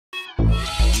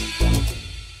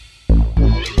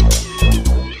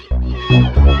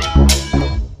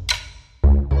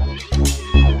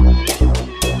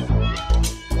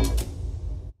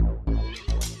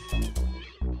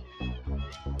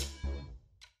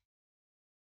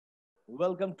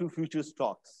Welcome to Future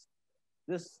Talks.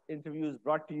 This interview is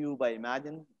brought to you by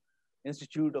Imagine,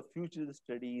 Institute of Future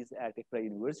Studies at Iqra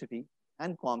University,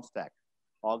 and COMSTECH,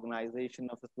 Organization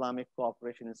of Islamic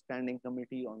Cooperation Standing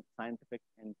Committee on Scientific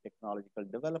and Technological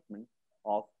Development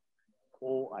of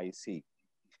OIC.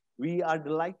 We are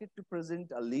delighted to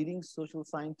present a leading social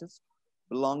scientist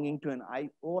belonging to an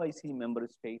OIC member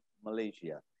state,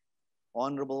 Malaysia,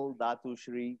 Honorable Dato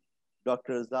Sri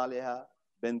Dr. Zaleha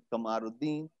Binti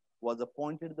Kamaruddin was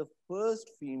appointed the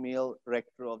first female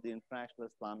rector of the International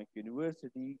Islamic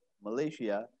University,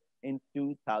 Malaysia, in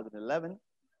 2011,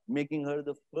 making her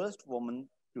the first woman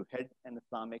to head an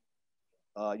Islamic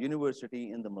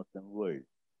university in the Muslim world.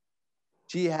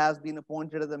 She has been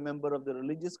appointed as a member of the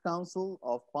Religious Council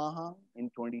of Pahang in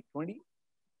 2020.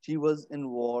 She was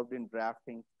involved in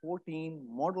drafting 14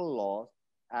 model laws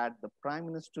at the Prime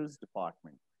Minister's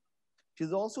Department.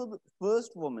 She's also the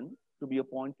first woman to be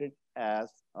appointed as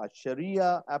a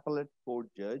Sharia appellate court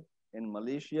judge in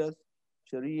Malaysia's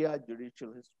Sharia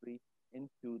judicial history in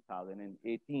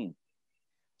 2018.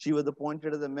 She was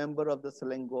appointed as a member of the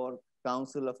Selangor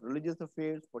Council of Religious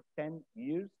Affairs for 10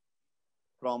 years,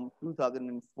 from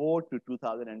 2004 to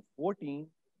 2014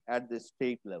 at the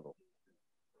state level.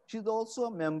 She's also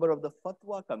a member of the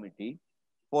Fatwa Committee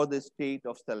for the state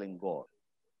of Selangor.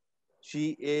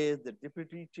 She is the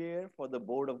Deputy Chair for the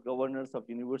Board of Governors of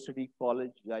University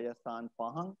College Yayasan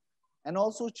Pahang and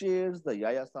also chairs the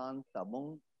Yayasan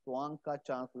Tabung Tuangka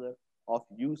Chancellor of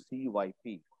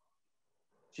UCYP.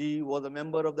 She was a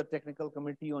member of the Technical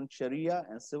Committee on Sharia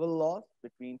and Civil Laws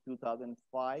between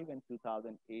 2005 and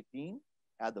 2018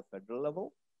 at the federal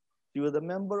level. She was a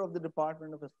member of the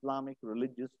Department of Islamic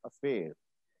Religious Affairs.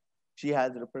 She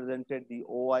has represented the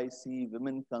OIC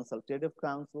Women Consultative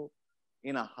Council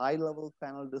in a high-level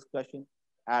panel discussion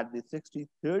at the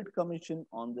 63rd Commission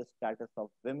on the Status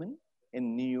of Women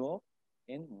in New York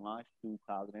in March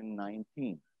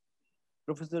 2019.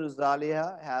 Professor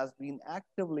Zaleha has been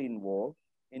actively involved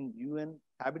in UN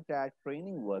Habitat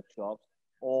training workshops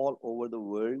all over the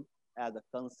world as a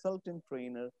consultant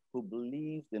trainer who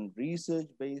believes in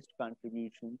research-based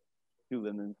contributions to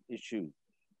women's issues.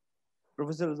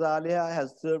 Professor Zaleha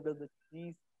has served as the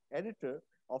chief editor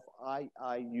of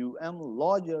IIUM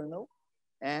Law Journal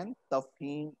and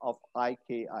Tafhim of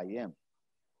IKIM.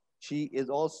 She is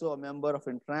also a member of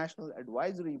international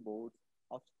advisory boards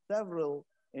of several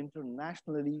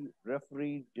internationally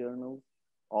refereed journals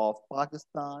of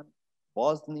Pakistan,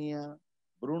 Bosnia,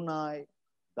 Brunei,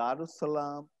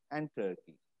 Darussalam, and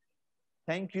Turkey.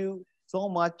 Thank you so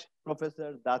much,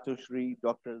 Professor Dato Sri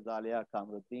Dr. Zaleha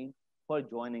Kamaruddin, for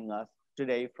joining us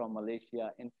today from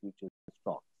Malaysia in Future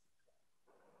Talks.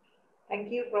 Thank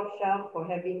you, Prof. Sham, for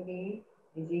having me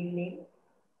this evening.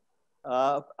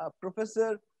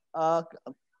 Professor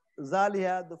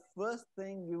Zaleha, the first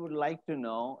thing we would like to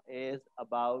know is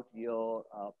about your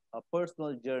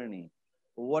personal journey.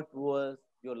 What was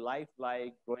your life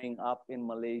like growing up in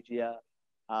Malaysia?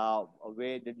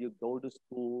 Where did you go to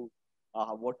school?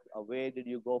 Where did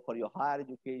you go for your higher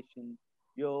education?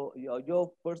 Your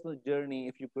personal journey,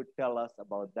 if you could tell us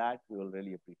about that, we will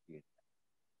really appreciate it.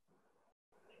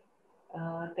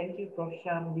 Thank you, Prof.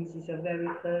 Sham. This is a very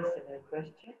personal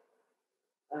question.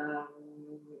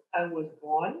 I was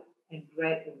born and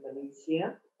bred in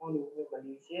Malaysia, all over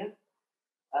Malaysia.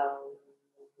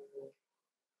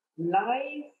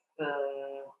 Life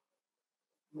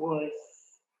was,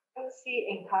 I would say,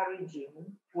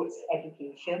 encouraging towards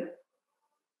education,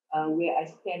 where I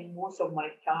spent most of my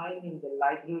time in the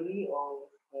library of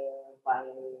my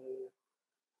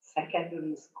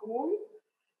secondary school,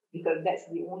 because that's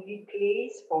the only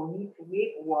place for me to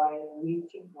wait while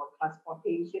waiting for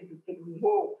transportation to take me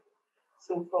home.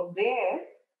 So from there,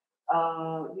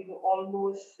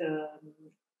 almost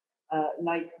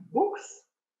like books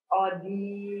are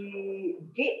the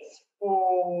gates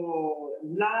for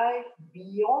life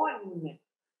beyond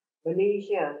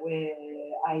Malaysia, where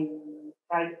I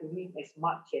try to read as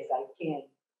much as I can.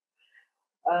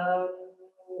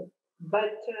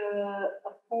 But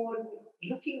upon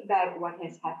looking back, what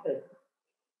has happened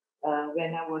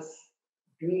when I was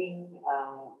doing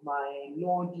my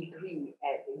law degree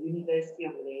at the University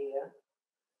of Malaya,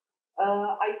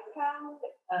 I found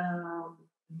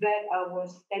that I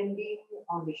was standing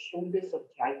on the shoulders of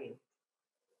giants.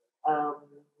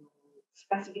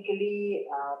 Specifically,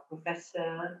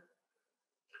 Professor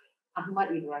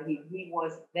Ahmad Ibrahim. He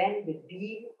was then the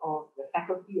Dean of the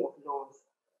Faculty of Laws.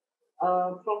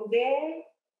 From there,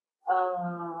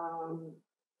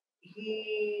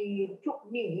 he took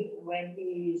me when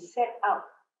he set up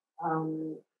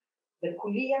the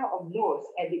Kuliah of Laws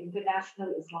at the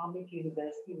International Islamic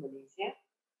University, Malaysia.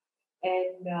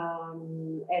 and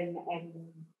um, and and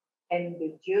and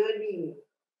the journey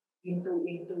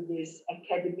into this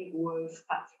academic world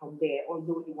starts from there.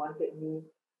 Although he wanted me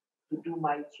to do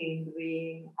my chain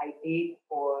ring, I did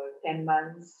for 10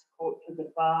 months, go to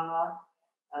the bar,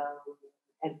 um,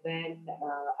 and then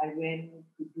I went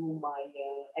to do my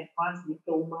advanced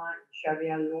diploma in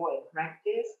Sharia law and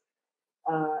practice.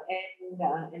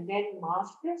 And then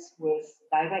masters was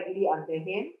directly under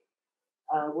him,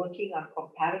 working on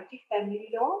comparative family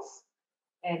laws,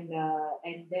 and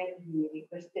then he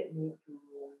requested me to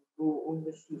go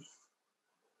overseas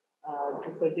to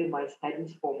further my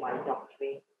studies for my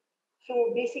doctorate.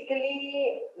 So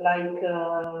basically, like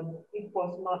it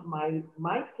was not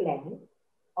my plan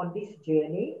on this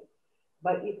journey,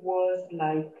 but it was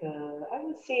like I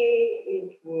would say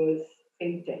it was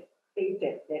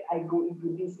fated that I go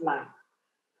into this line.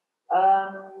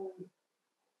 Um,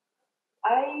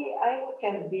 I would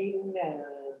have been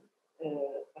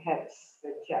perhaps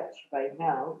a judge by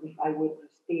now if I were to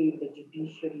stay in the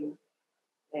judiciary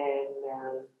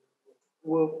and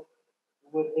work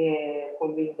were there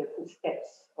following the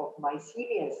footsteps of my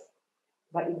seniors,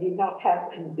 but it did not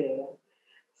happen there.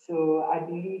 So I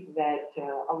believe that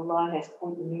Allah has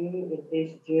put me in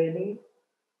this journey.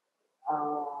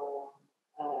 Uh,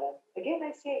 Again,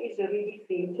 I say it's already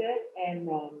fated, and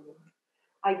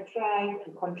I try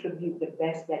to contribute the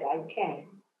best that I can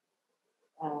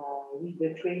with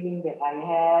the training that I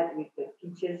had, with the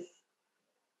teachers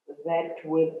that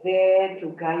were there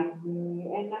to guide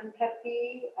me, and I'm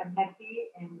happy. I'm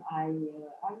happy, and I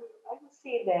would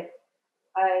say that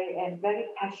I am very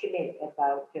passionate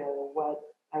about what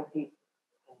I did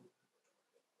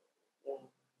um,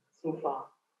 so far.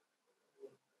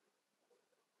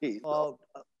 Okay.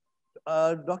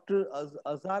 Dr.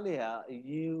 Azalea,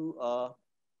 you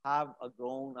have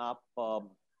grown up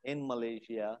in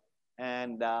Malaysia,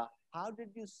 and how did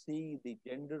you see the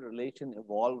gender relation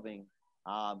evolving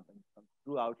um,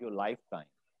 throughout your lifetime,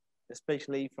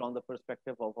 especially from the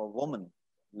perspective of a woman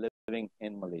living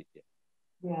in Malaysia?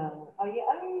 Yeah,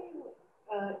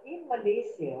 in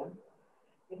Malaysia,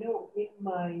 in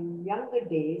my younger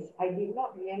days, I did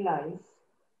not realize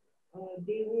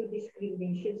there were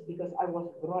discriminations because I was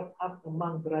brought up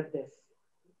among brothers.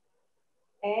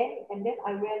 And then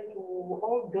I went to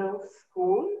all girls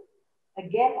school.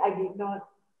 Again, I did not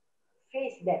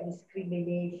face that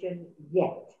discrimination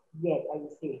yet, I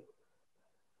would say.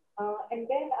 And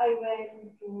then I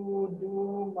went to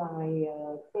do my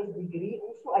first degree.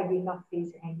 Also, I did not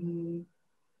face any,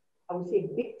 I would say,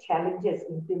 big challenges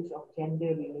in terms of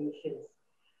gender relations.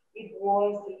 It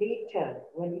was later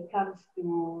when it comes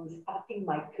to starting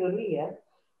my career,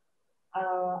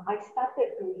 I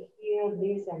started to hear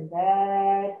this and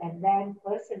that, and then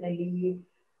personally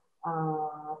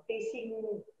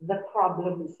facing the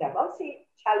problem itself. I'll say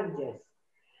challenges.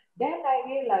 Then I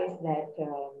realized that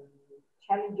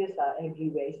challenges are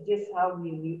everywhere. It's just how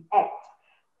we react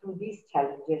to these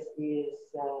challenges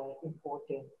is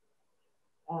important.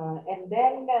 And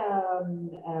then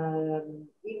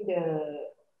in the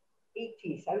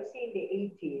 80s, I would say in the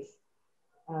 80s,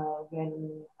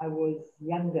 when I was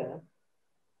younger,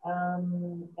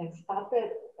 and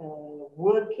started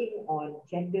working on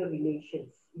gender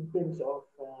relations in terms of,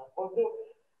 although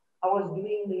I was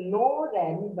doing law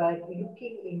then, but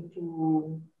looking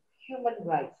into human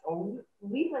rights or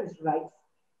women's rights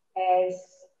as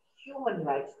human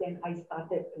rights, then I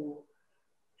started to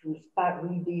start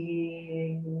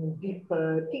reading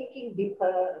deeper, thinking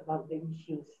deeper about the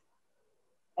issues.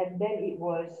 And then it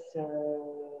was,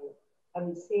 I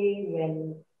would say,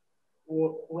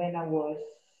 when I was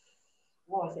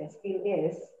and still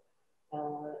is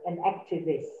an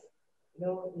activist.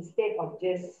 Instead of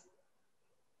just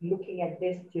looking at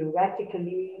this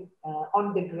theoretically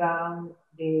on the ground,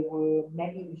 there were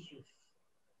many issues.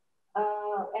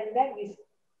 And then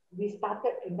we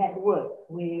started to network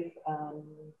with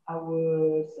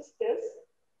our sisters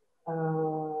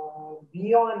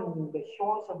beyond the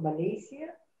shores of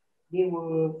Malaysia. They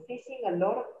were facing a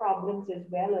lot of problems as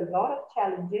well, a lot of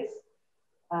challenges.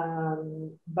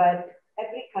 But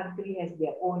every country has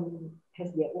their own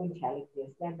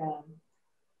challenges. Then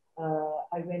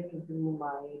I went to do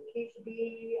my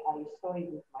PhD. I saw it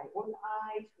with my own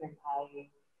eyes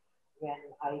when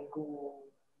I go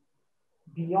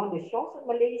beyond the shores of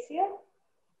Malaysia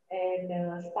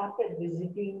and started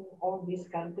visiting all these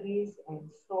countries and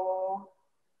saw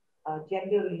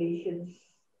gender relations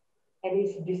and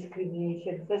its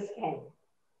discrimination firsthand.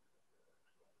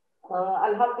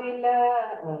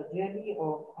 Alhamdulillah, a journey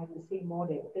of, I would say, more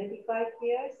than 35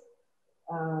 years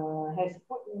has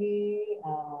put me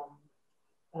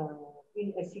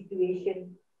in a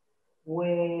situation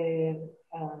where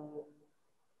um,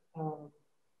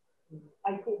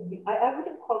 I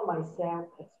wouldn't call myself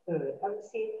expert. I would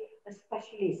say a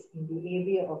specialist in the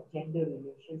area of gender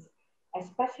relations,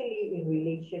 especially in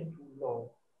relation to law,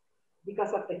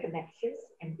 because of the connections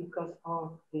and because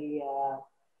of the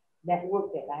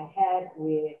network that I had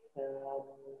with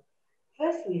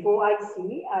first with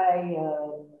OIC. I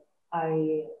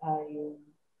I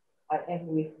I am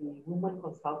with the Women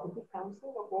Consultative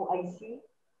Council of OIC,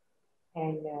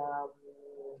 and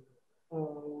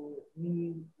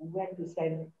we went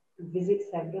to visit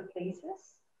several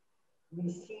places. We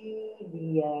see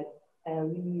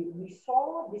we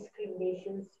saw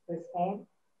discriminations firsthand,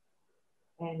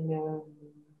 and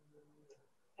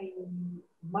I,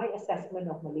 my assessment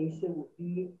of Malaysia would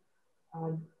be,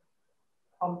 uh,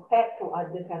 compared to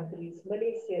other countries,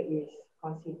 Malaysia is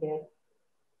considered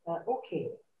okay,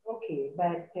 okay,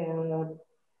 but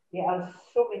there are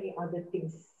so many other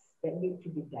things that need to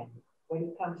be done when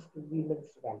it comes to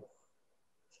women's rights.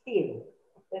 Still,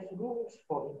 there's rooms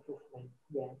for improvement.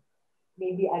 Yeah,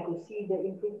 maybe I could see the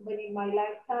improvement in my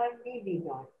lifetime, maybe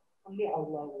not. Only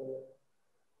Allah will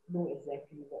know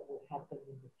exactly what will happen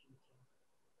in the future.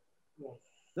 Yes.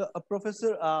 So,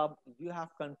 Professor, you have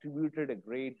contributed a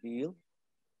great deal,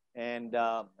 and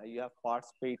you have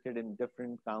participated in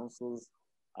different councils.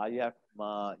 You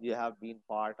have been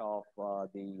part of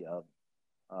the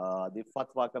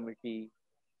Fatwa Committee,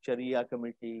 Sharia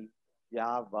Committee. You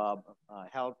have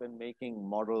helped in making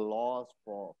model laws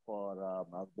for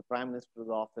the Prime Minister's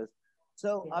office.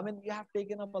 So, I mean, you have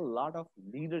taken up a lot of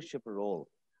leadership role.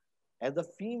 As a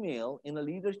female in a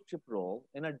leadership role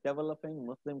in a developing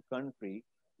Muslim country,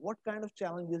 what kind of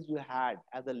challenges you had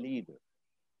as a leader?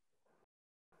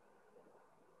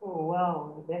 Oh,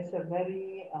 wow, that's a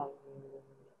very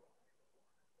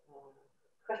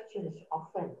questions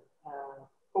often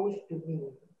posed to me.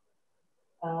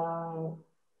 Uh,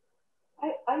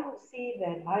 I would say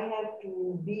that I have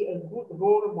to be a good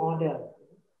role model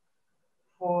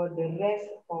for the rest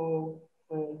of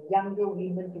younger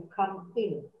women to come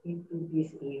into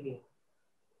this area.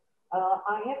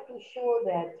 I have to show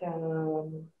that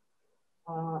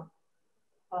uh,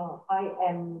 I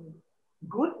am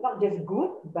good, not just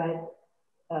good, but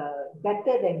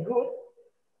better than good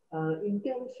in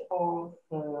terms of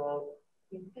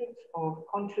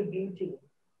contributing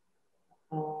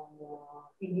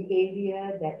in the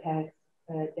area that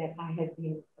I have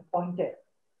been appointed.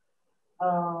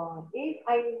 If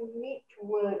I need to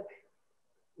work,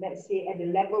 let's say at the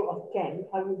level of 10,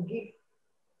 I will give,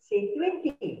 say,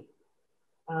 20.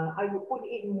 I will put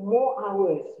in more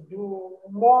hours, do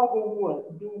more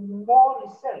homework, do more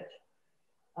research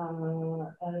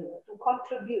to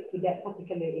contribute to that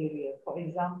particular area. For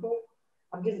example,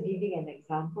 I'm just giving an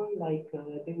example, like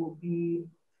there will be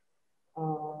a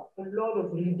lot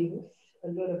of readings, a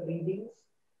lot of readings.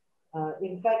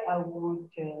 In fact, I would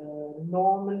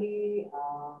normally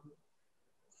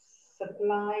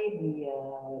supply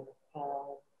the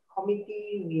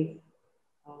committee with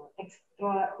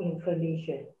extra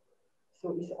information.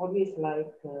 So it's always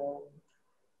like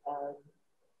uh,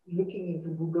 looking into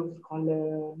Google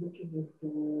Scholar, looking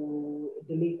into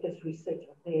the latest research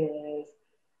of this,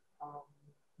 um,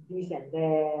 this and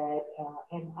that.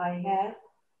 And I have,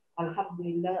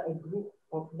 Alhamdulillah, a group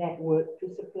of network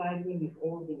to supply me with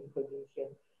all the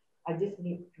information. I just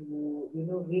need to,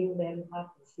 ring them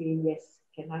up and say, yes,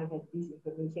 can I have this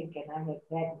information? Can I have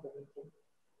that information?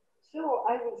 So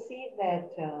I would say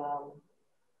that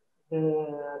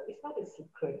it's not a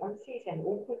secret. I would say it's an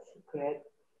open secret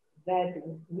that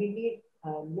we need a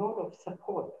lot of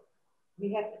support.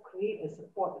 We have to create a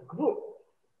support group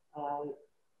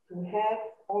to have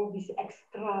all this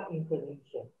extra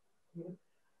information.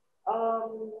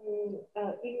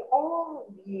 In all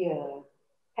the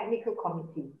technical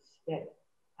committees that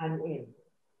I'm in,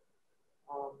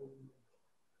 um,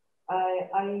 I,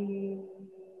 I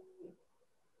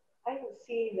I would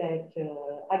say that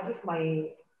I give my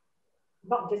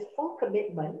not just full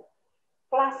commitment,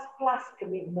 plus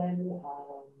commitment,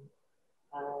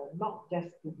 not just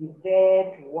to be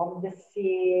there to warm the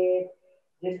seat,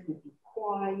 just to be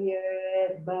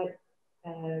quiet, but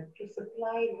to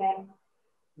supply them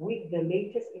with the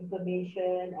latest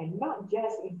information, and not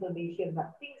just information,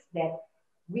 but things that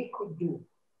we could do.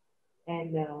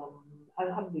 And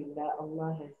Alhamdulillah,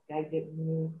 Allah has guided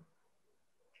me.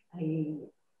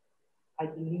 I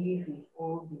believe with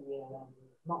all the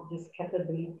not just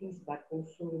capabilities, but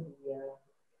also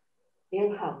the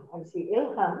ilham. I would say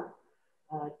ilham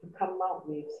to come out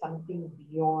with something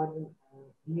beyond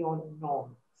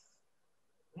norms,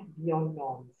 beyond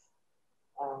norms.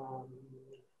 Um,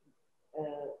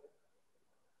 uh,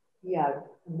 yeah,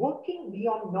 working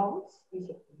beyond norms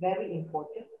is very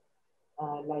important.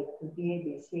 Like today,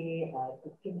 they say to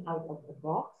think out of the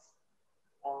box.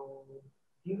 Um,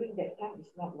 During that time, it's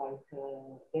not like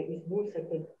there is no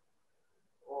certain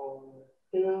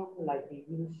term like they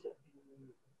use the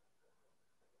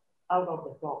out of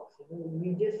the box. You know,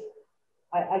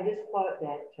 I just thought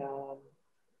that uh,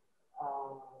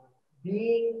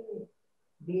 being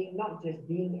not just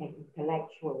being an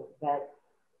intellectual, but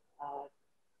uh,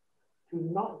 to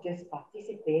not just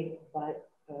participate, but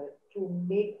to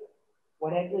make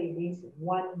whatever it is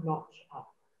one notch up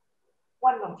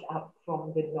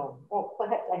from the norm, or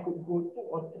perhaps I could go 2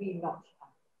 or 3 notch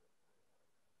up.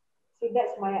 So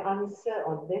that's my answer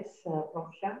on this, Prof.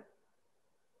 Shah.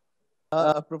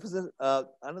 Professor,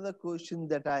 another question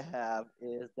that I have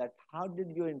is that how did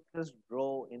your interest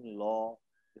grow in law,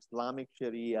 Islamic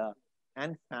Sharia,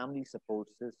 and family support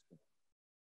system?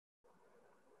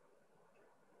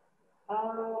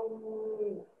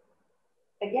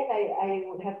 Again, I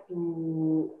would have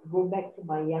to go back to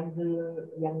my younger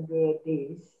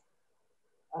days.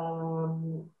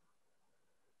 Um,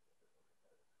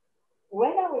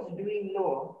 when I was doing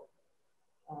law,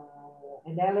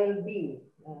 an LLB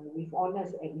with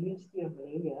honors at University of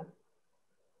Malaysia,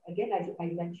 again, I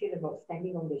mentioned about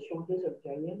standing on the shoulders of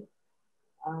giants.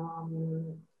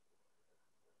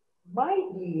 My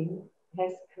dean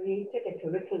has created a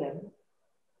curriculum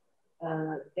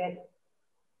that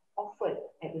offered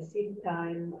at the same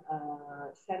time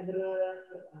several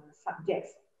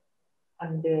subjects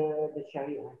under the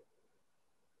Sharia.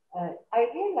 I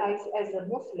realized as a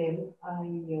Muslim, I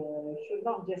should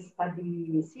not just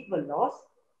study civil laws,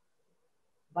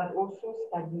 but also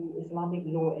study Islamic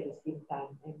law at the same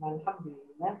time. And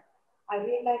alhamdulillah, I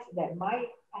realized that my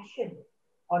passion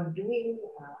on doing,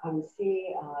 I would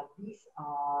say, these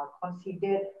are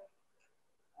considered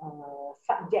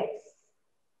subjects,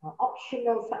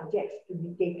 optional subjects to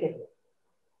be taken.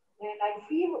 And I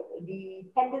feel the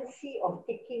tendency of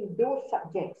taking those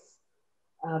subjects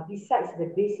besides the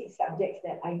basic subjects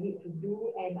that I need to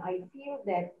do, and I feel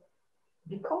that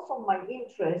because of my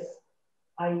interest,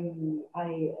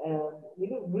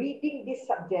 reading these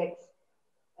subjects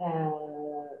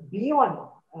beyond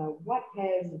what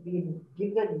has been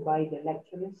given by the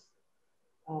lecturers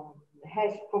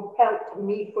has propelled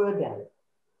me further,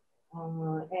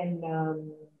 and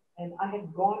I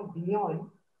have gone beyond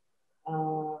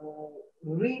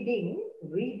reading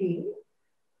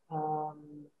um,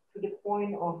 to the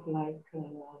point of like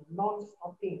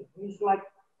non-stopping. It's like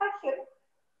passion,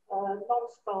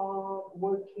 non-stop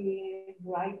working,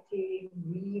 writing,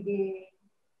 reading.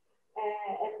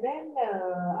 And then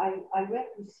I went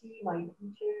to see my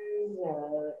teachers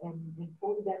and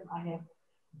told them I have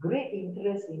great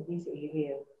interest in this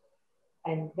area.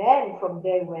 And then from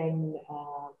there, when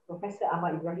Professor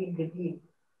Ahmad Ibrahim Gadin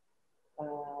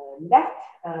left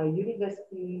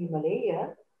University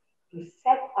Malaysia to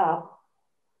set up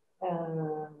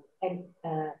a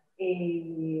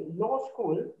law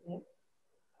school,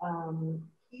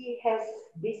 he has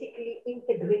basically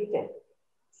integrated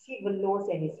civil laws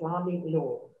and Islamic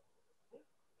law.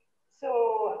 So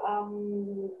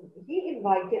he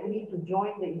invited me to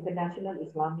join the International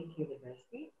Islamic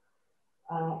University,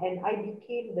 and I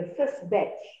became the first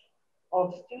batch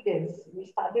of students. We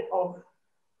started off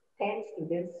 10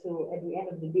 students, so at the end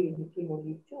of the day, it became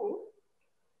only 2.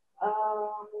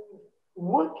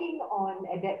 Working on,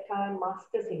 at that time,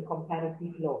 Masters in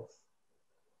Comparative Laws.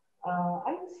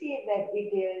 I would say that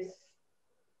it is,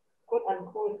 quote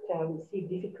unquote, I would say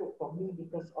difficult for me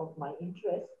because of my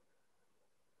interest.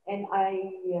 And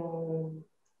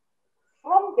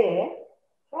from there,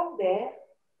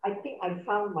 I think I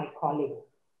found my calling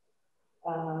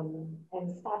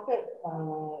and started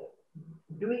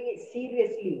doing it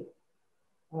seriously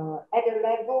at a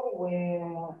level where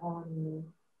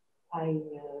I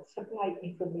supplied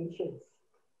information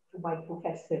to my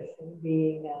professors,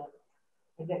 being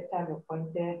at that time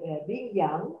appointed, being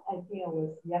young. I think I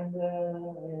was younger,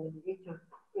 age of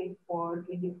 24,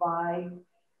 25,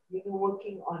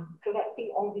 working on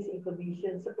collecting all this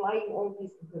information, supplying all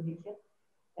this information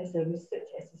as a research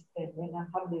assistant. And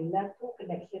alhamdulillah, through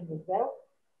connection as well,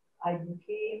 I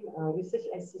became a research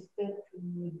assistant to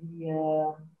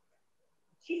the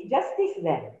Chief Justice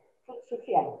then,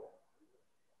 Sufyan.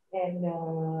 And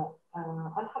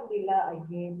alhamdulillah, I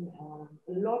gained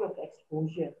a lot of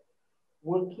exposure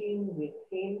working with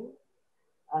him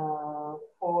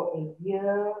for a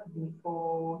year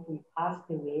before he passed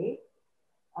away.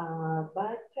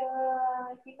 But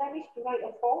he managed to write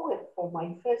a foreword for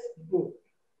my first book,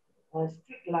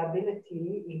 Strict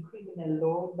Liability in Criminal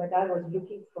Law, but I was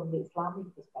looking from the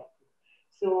Islamic perspective.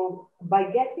 So by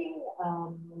getting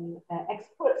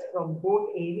experts from both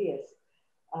areas,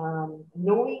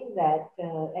 knowing that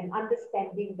and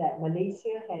understanding that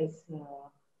Malaysia has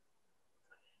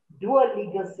dual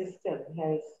legal system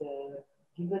has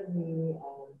given me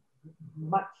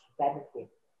much benefit,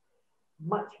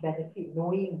 much benefit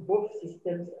knowing both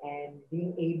systems and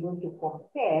being able to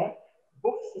compare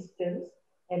both systems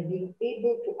and being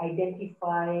able to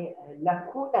identify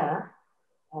lacuna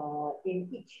in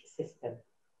each system.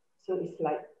 So it's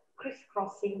like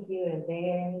crisscrossing here and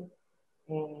there,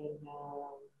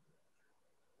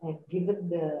 and given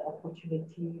the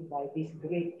opportunity by these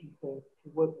great people to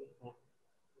work with them.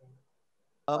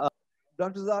 Uh,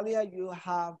 Dr. Zaleha, you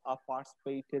have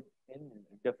participated in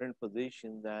different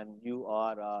positions and you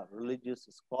are a religious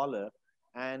scholar.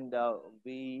 And I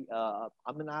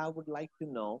would like to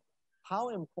know how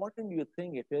important do you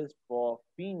think it is for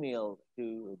female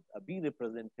to be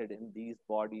represented in these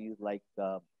bodies like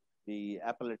the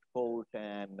appellate court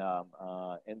and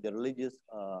in the religious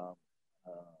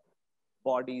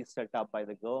bodies set up by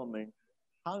the government?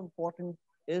 How important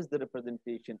is the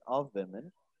representation of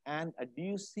women? And do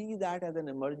you see that as an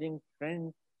emerging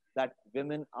trend that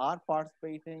women are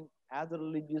participating as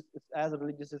religious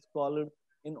scholars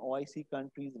in OIC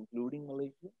countries, including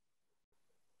Malaysia?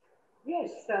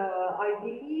 Yes, I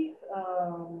believe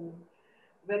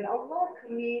when Allah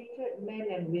created men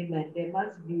and women, there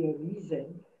must be a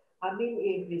reason. I mean,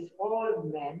 if it's all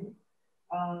men,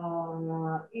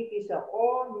 if it's an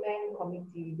all men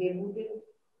committee, they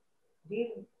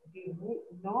would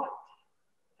not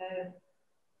have,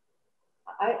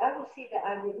 I would say that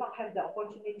I would not have the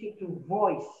opportunity to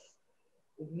voice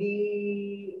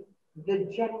the, the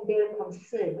gender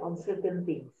concern on certain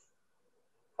things.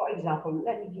 For example,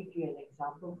 let me give you an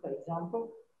example. For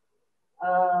example,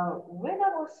 when I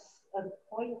was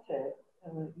appointed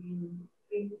in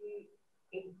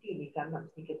 2018, if I'm not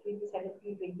mistaken,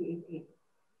 2017, 2018,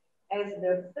 as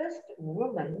the first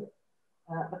woman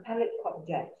appellate court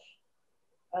judge,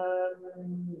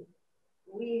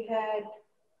 we had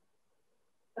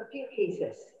appeal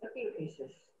cases,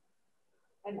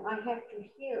 and I have to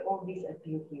hear all these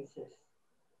appeal cases.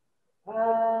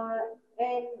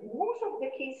 And most of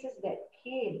the cases that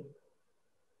came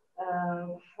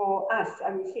for us,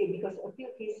 I would say, because appeal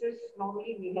cases,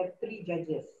 normally we have three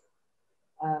judges.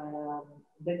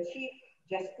 The Chief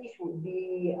Justice would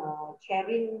be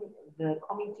chairing the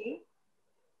committee,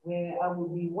 where I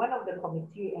would be one of the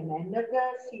committee, and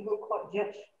another civil court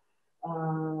judge.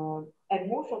 And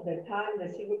most of the time, the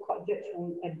civil court judge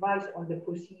will advise on the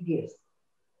procedures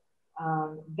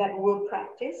that were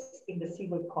practiced in the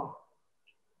civil court.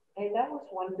 And I was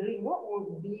wondering what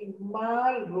would be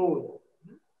my role.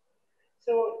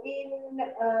 So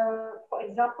for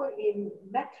example, in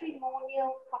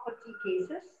matrimonial property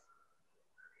cases,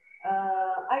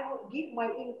 I would give my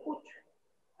input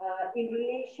in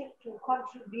relation to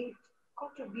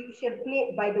contribution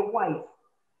played by the wife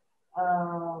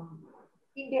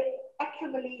in the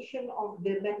accumulation of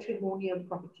the matrimonial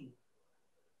property.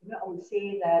 I would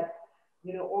say that,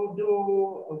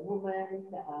 although a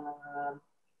woman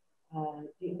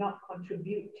did not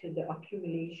contribute to the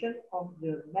accumulation of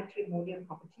the matrimonial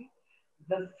property,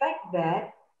 the fact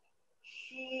that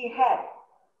she had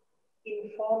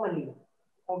informally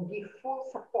or give full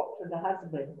support to the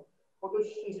husband, although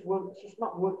she's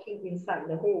not working inside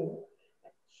the home,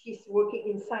 she's working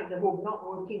inside the home, not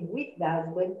working with the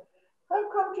husband, her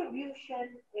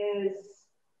contribution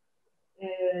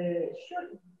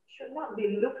should not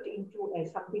be looked into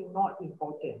as something not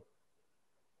important.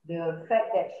 The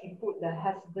fact that she put the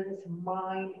husband's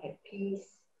mind at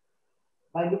peace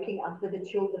by looking after the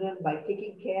children, by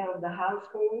taking care of the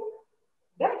household,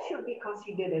 that should be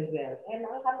considered as well. And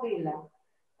alhamdulillah,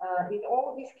 in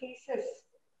all these cases,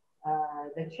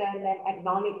 the chairman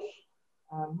acknowledged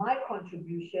my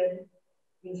contribution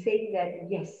in saying that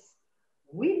yes,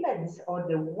 women's or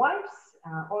the wives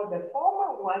or the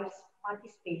former wives'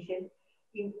 participation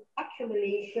in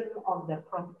accumulation of the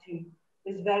property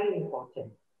is very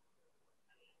important.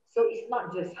 So it's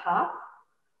not just half,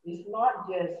 it's not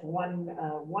just one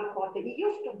quarter. It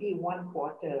used to be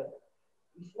 1/4.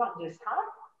 It's not just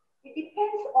half. It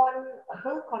depends on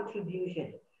her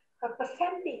contribution, her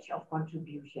percentage of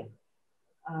contribution.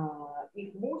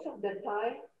 If most of the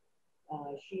time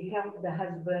she helped the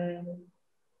husband,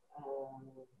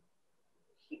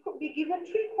 she could be given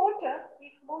 3/4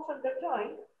 if most of the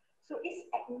time. So it's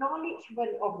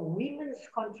acknowledgement of women's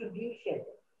contribution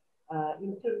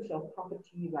in terms of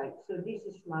property rights. So this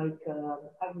is like,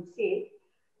 I would say,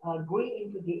 going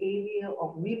into the area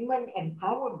of women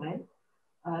empowerment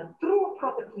through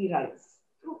property rights,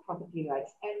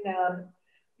 And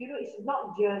it's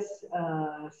not just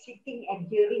sitting and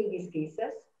hearing these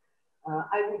cases.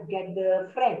 I would get the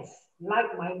friends,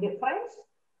 like-minded friends,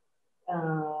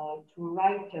 to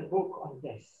write a book on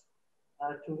this,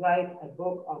 to write a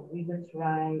book on women's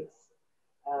rights.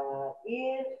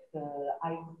 If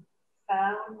I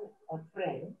found a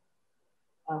friend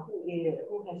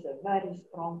who has a very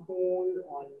strong hold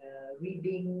on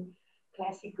reading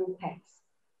classical texts,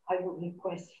 I would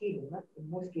request him, in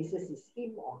most cases it's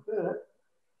him or her,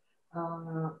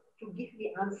 to give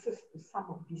me answers to some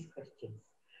of these questions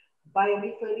by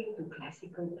referring to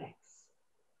classical texts.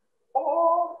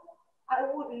 Or I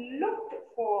would look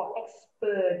for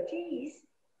expertise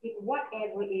in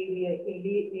whatever area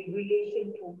in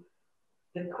relation to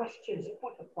the questions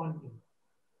put upon me.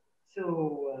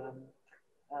 So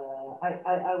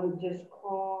I would just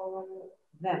call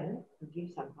them to give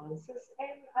some answers,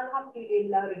 and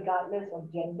Alhamdulillah, regardless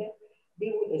of gender,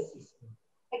 they would assist me.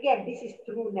 Again, this is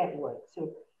through network.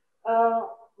 So I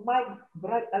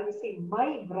would say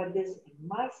my brothers and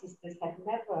my sisters have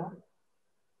never,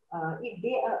 if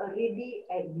they are already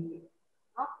at the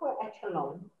upper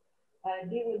echelon,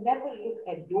 they will never look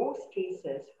at those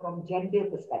cases from gender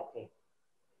perspective.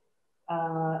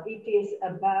 It is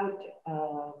about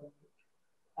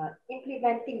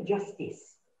implementing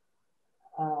justice.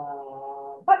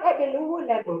 But at the lower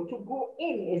level, to go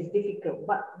in is difficult.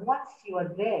 But once you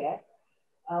are there,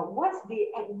 once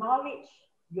they acknowledge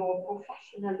your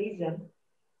professionalism,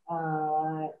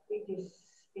 it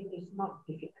is not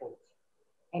difficult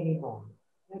anymore.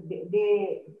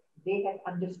 They have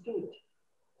understood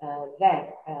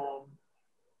that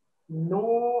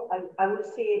I would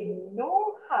say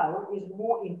know-how is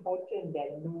more important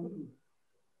than knowing.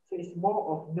 So it's more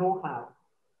of know-how.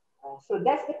 So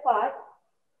that's the part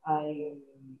I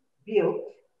built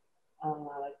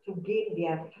to gain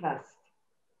their trust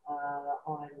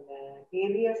on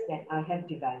areas that I have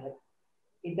developed.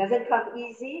 It doesn't come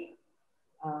easy.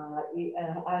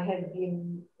 I have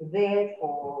been there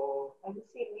for, I would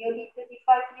say, nearly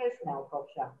 35 years now, Prof.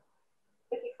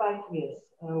 35 years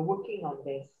working on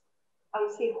this. I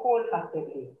would say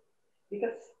wholeheartedly,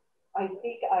 because I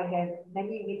think I have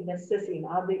many weaknesses in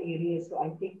other areas. So I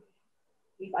think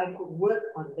if I could work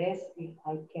on this, if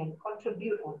I can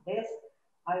contribute on this,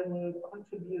 I will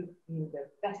contribute in the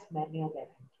best manner that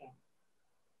I can.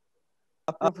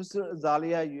 Professor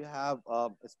Zaleha, you have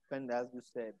spent, as you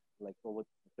said, like over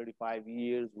 35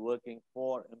 years working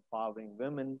for empowering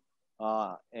women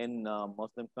in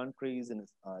Muslim countries, and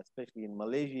especially in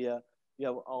Malaysia. You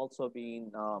have also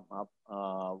been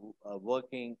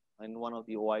working in one of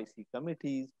the OIC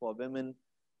committees for women.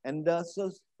 And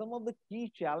so some of the key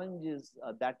challenges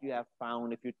that you have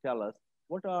found, if you tell us,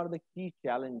 what are the key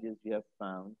challenges you have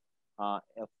found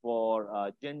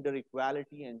for gender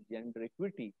equality and gender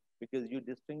equity? Because you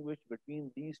distinguish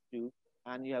between these two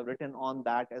and you have written on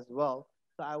that as well.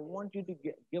 So I want you to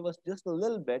give us just a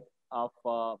little bit of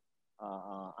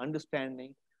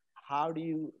understanding. How do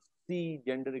you see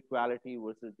gender equality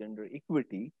versus gender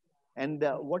equity? And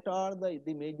what are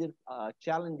the major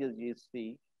challenges you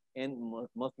see in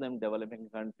Muslim developing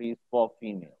countries for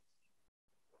females?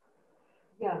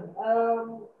 Yeah,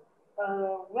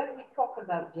 when we talk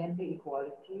about gender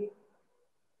equality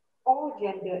or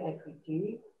gender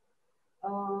equity,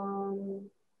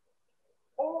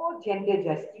 or gender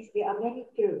justice, there are many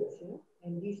terms,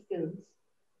 and these terms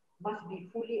must be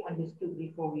fully understood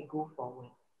before we go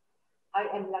forward. I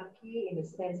am lucky in the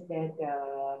sense that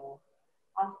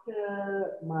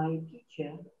after my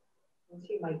teacher,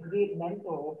 my great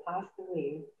mentor, passed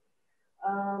away,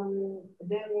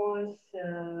 there was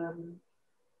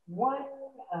one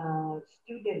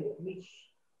student which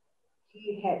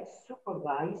he had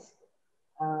supervised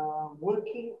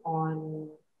working on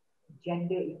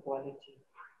gender equality.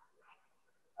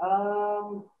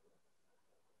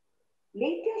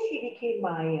 Later, she became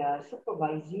my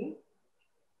supervisee.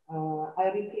 I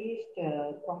replaced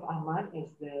Prof. Ahmad as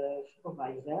the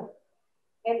supervisor,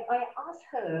 and I asked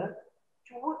her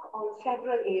to work on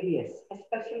several areas,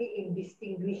 especially in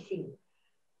distinguishing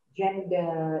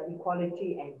gender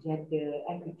equality and gender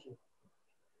equity.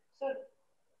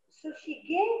 So she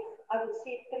gave, I would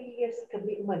say, 3 years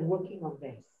commitment working on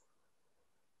this.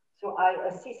 So I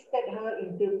assisted her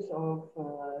in terms of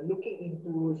looking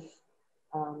into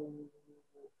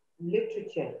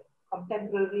literature,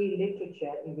 contemporary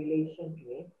literature in relation to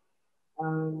it.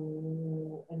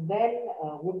 And then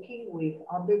working with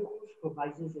other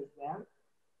supervisors as well,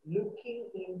 looking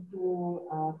into,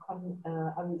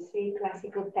 I would say,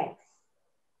 classical texts,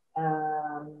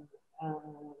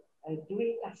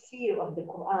 doing tafsir of the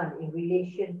Quran in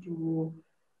relation to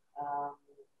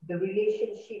the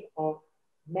relationship of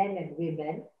men and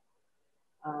women.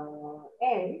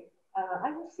 And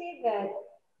I would say that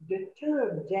the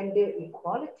term gender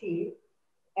equality,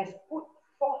 as put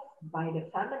forth by the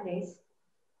feminists,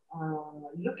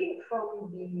 looking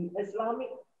from the Islamic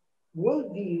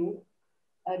worldview,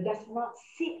 does not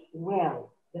sit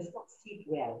well. Does not sit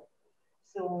well.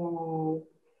 So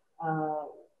uh,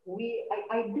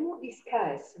 I do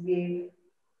discuss with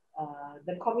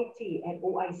the committee at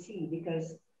OIC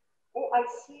because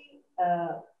OIC,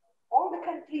 all the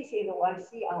countries in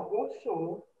OIC are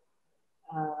also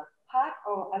part,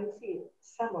 or I would say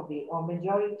some of it, or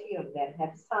majority of them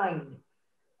have signed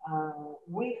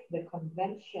with the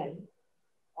convention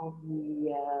of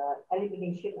the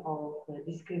elimination of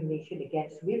discrimination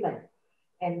against women.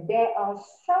 And there are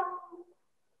some,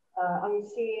 I would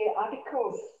say,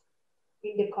 articles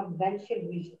in the convention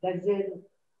which doesn't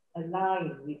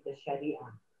align with the Sharia.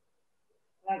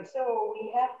 Right, so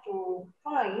we have to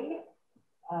find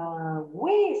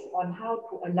ways on how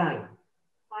to align.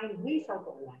 Find ways how to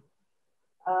align.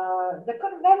 The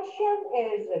convention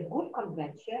is a good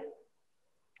convention,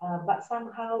 but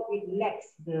somehow it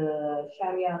lacks the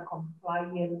Sharia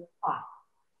compliant part.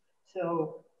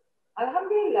 So,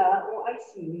 Alhamdulillah,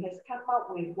 OIC has come up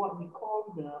with what we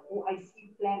call the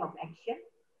OIC Plan of Action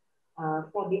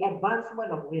for the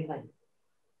advancement of women,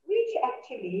 which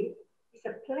actually is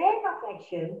a plan of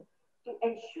action to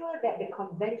ensure that the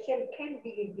convention can be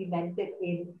implemented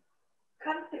in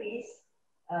countries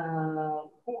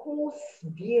who hold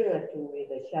dear to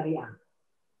the Sharia.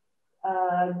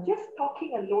 Just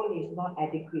talking alone is not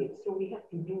adequate, so we have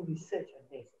to do research on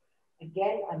this.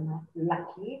 Again, I'm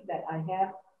lucky that I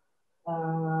have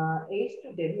a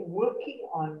student working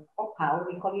on OPAL,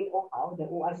 we call it OPAL, the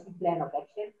OIC Plan of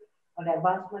Action on the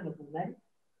Advancement of Women.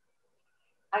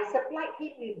 I supplied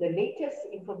him with the latest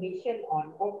information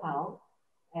on OPAL,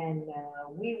 and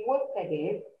we worked at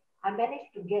it. I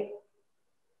managed to get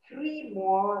 3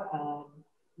 more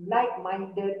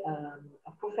like-minded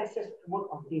professors to work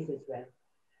on this as well.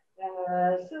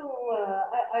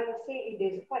 I would say it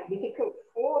is quite difficult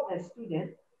for the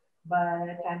student,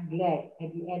 but I'm glad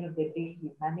at the end of the day he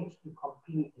managed to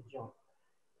complete the job.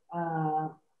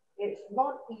 It's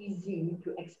not easy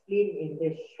to explain in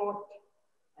this short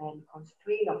and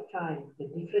constraint of time the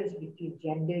difference between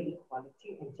gender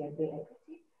equality and gender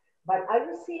equity. But I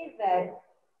would say that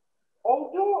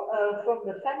although from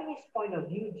the feminist point of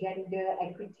view, gender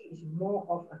equity is more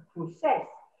of a process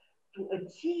to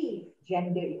achieve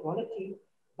gender equality,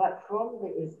 but from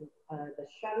the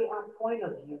Sharia point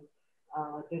of view,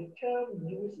 the term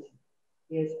used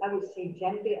is, I would say,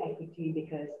 gender equity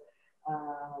because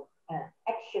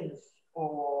actions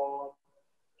or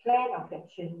plan of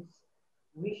actions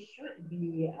which should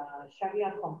be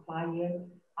Sharia compliant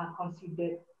are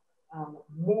considered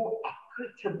more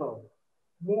equitable,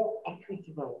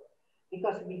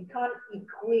 because we can't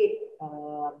equate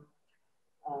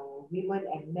women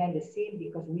and men the same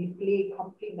because we play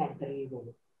complementary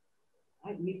role.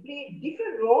 Right? We play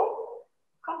different role,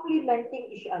 complementing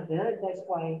each other. That's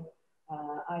why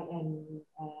I am,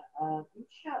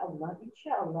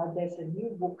 inshallah, there's a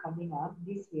new book coming up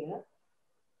this year,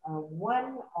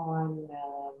 one on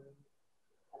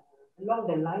along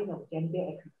the line of gender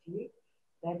equity.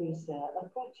 That is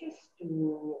approaches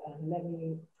to let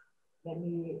me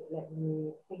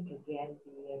think again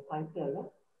the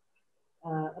title.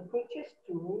 Approaches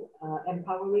to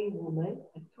empowering women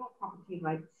through property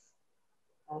rights.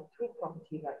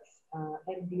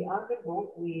 And the other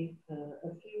book with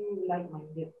a few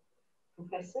like-minded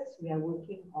professors, we are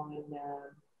working on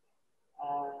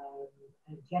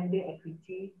gender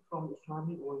equity from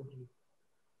Islamic worldview,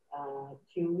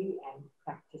 theory and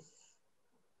practice.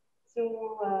 So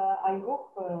I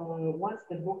hope once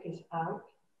the book is out,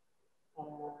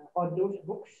 or those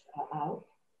books are out,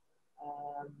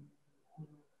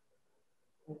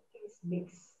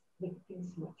 things make things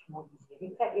much more easier.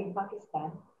 In fact, in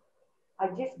Pakistan, I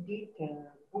just did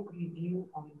a book review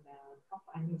on Prof.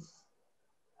 Anis'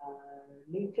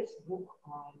 latest book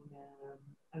on,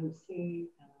 I would say,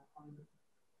 on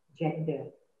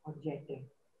gender.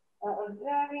 A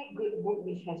very good book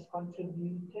which has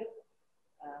contributed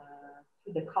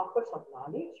to the corpus of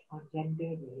knowledge on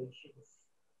gender relations.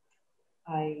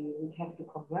 I would have to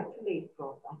congratulate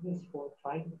Prof. Anis for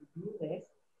trying to do this,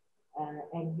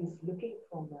 and he's looking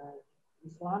from an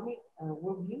Islamic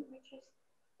worldview, which is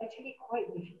actually quite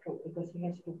difficult because he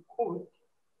has to quote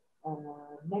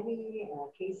many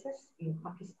cases in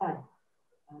Pakistan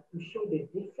to show the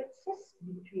differences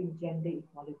between gender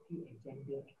equality and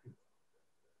gender equity.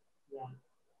 Yeah,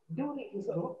 do read his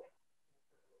book.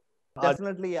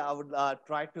 Definitely, I would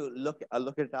try to look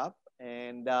it up.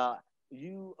 And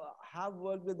you have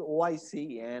worked with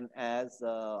OIC, and as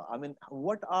I mean,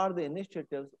 what are the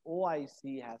initiatives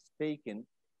OIC has taken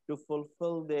to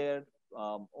fulfill their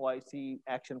OIC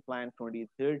Action Plan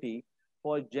 2030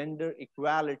 for gender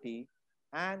equality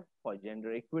and for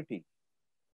gender equity?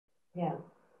 Yeah.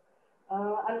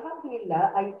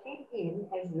 Alhamdulillah, I came in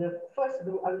as the first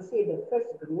group, I would say the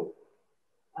first group.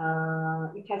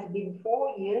 It has been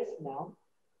 4 years now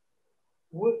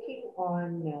working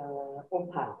on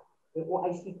OPA, the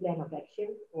OIC Plan of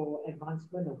Action for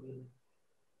Advancement of Women.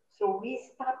 So we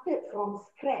started from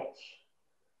scratch,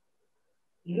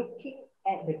 looking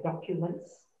at the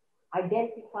documents,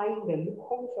 identifying the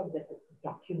loopholes of the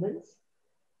documents,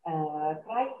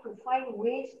 trying to find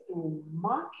ways to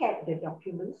market the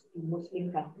documents to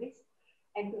Muslim countries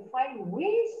and to find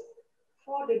ways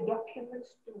for the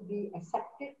documents to be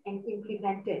accepted and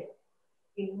implemented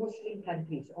in Muslim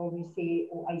countries, or we say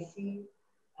OIC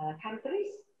countries.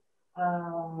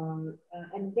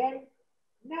 And then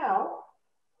now,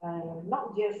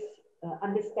 not just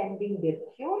understanding the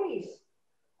theories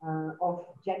of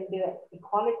gender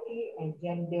equality and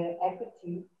gender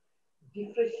equity,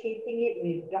 differentiating it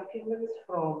with documents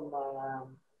from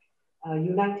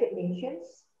United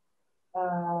Nations.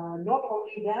 Not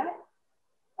only that,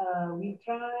 we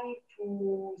try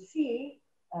to see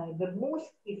the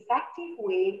most effective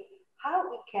way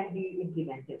how it can be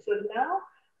implemented. So now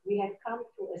we have come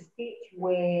to a stage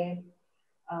where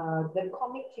the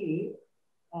committee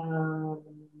are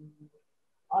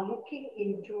looking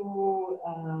into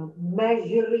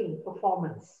measuring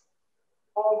performance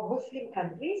of Muslim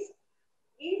countries.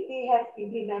 If they have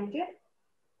implemented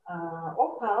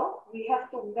OPAL, we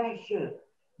have to measure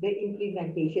the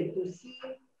implementation to see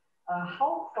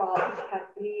how far each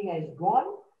country has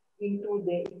gone into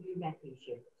the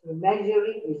implementation. So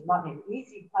measuring is not an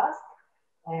easy task,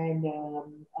 and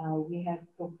we have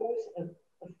proposed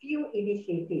a few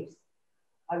initiatives.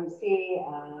 I would say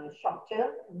short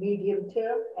term, medium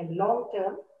term, and long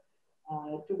term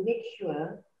to make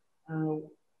sure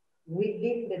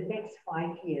within the next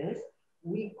 5 years,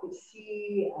 we could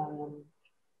see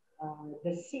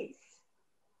the seeds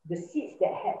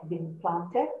that had been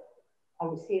planted, I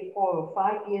would say 4 or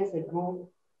 5 years ago,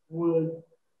 will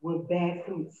bear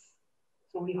fruits.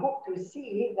 So we hope to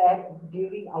see that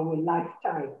during our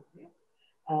lifetime.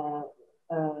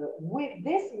 With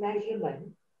this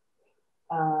measurement,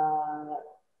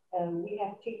 we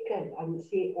have taken, I would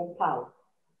say, OPAL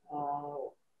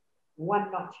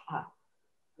one notch up.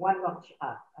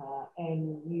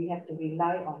 And we have to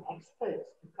rely on experts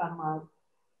to come out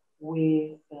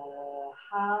with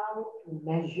how to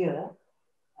measure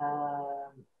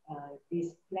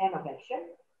this plan of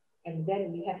action. And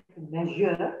then we have to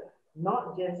measure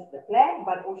not just the plan,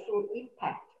 but also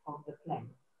impact of the plan.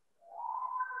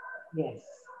 Yes.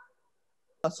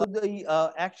 So the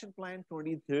Action Plan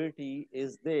 2030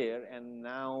 is there, and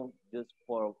now just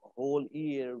for a whole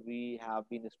year, we have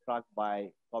been struck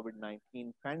by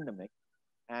COVID-19 pandemic,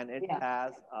 and it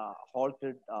has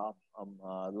halted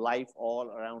life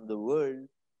all around the world,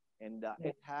 and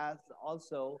it has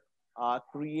also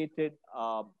created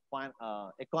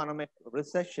economic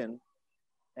recession,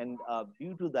 and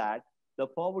due to that, the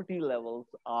poverty levels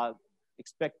are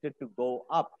expected to go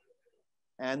up,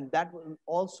 and that will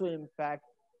also impact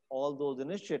all those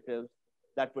initiatives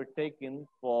that were taken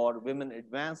for women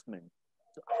advancement.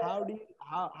 So how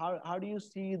do you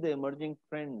see the emerging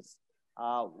trends?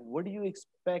 What do you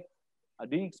expect?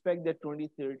 Do you expect that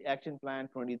 2030 Action Plan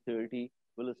 2030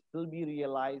 will still be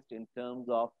realized in terms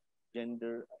of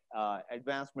gender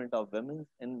advancement of women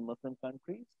in Muslim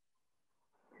countries?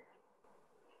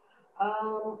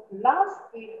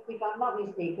 If I'm not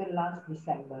mistaken, last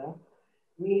December,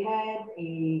 we had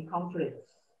a conference.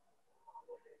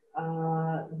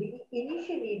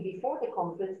 Initially, before the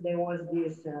conference, there was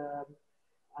this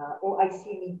OIC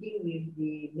meeting with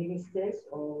the ministers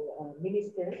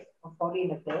of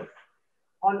foreign affairs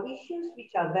on issues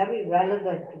which are very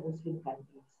relevant to Muslim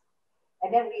countries.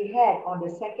 And then we had on the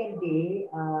second day,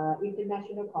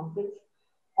 international conference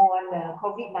on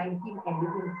COVID-19 and the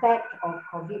impact of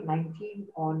COVID-19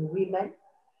 on women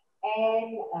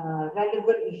and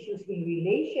relevant issues in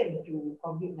relation to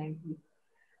COVID-19.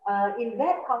 In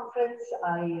that conference,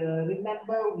 I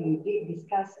remember we did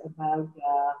discuss about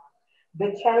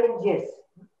the challenges.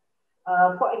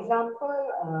 For example,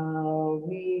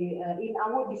 in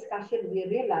our discussion, we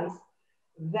realized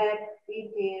that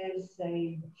it is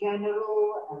a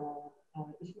general,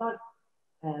 it's not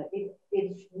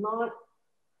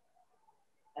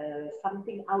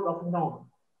something out of norm.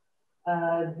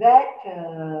 That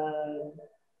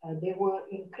there were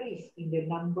increase in the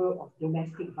number of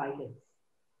domestic violence.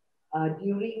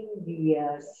 during the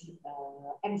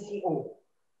MCO,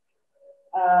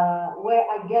 where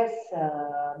I guess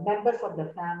members of the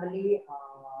family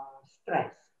are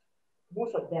stressed.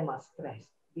 Most of them are stressed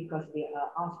because they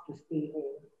are asked to stay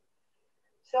home.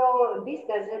 So this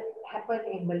doesn't happen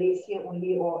in Malaysia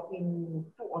only or in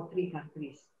 2 or 3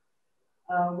 countries.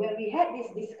 When we had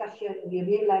this discussion, we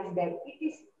realized that it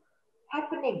is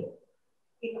happening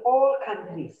in all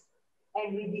countries.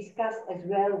 And we discussed as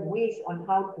well ways on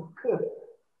how to curb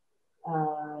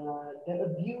the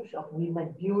abuse of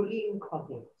women during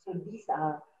COVID. So these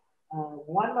are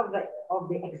one of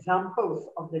the examples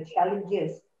of the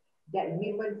challenges that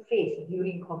women face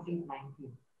during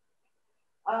COVID-19.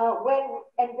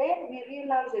 And then we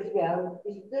realize as well,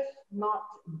 is this not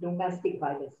domestic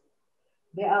violence?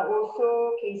 There are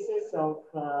also cases of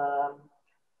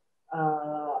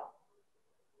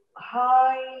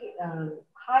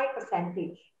high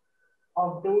percentage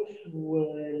of those who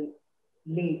were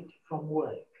late from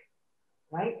work,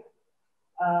 right?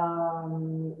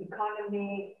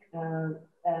 Economic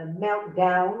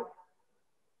meltdown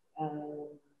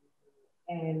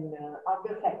and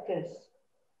other factors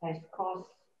has caused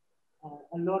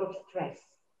a lot of stress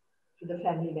to the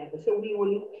family members. So we were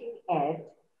looking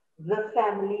at the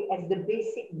family as the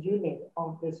basic unit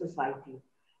of the society.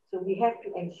 So we have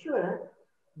to ensure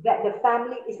that the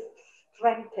family is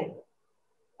strengthened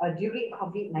during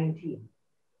COVID-19.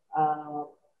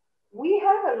 We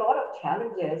have a lot of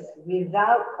challenges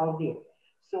without COVID.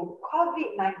 So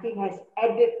COVID-19 has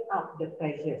added up the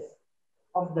pressures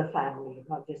of the family,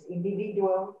 not just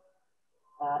individual,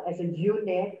 as a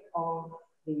unit of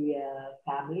the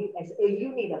family, as a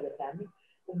unit of the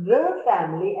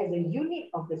family as a unit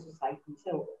of the society.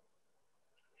 So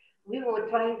we were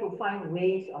trying to find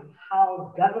ways on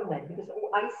how government, because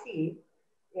OIC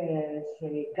is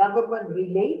a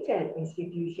government-related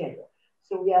institution.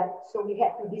 So we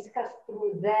had to discuss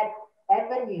through that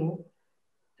avenue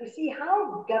to see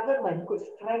how government could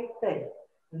strengthen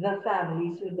the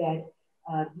family so that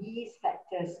these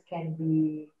factors can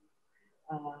be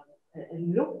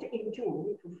looked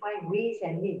into to find ways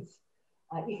and means,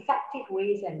 effective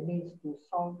ways and means to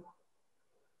solve,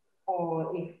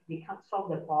 or if they can't solve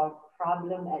the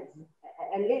problem,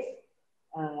 at least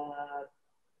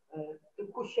to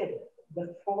cushion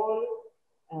the fall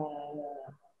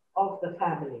of the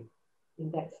family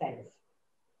in that sense.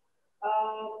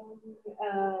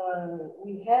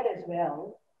 We had as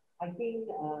well, I think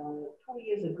 2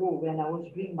 years ago when I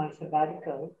was doing my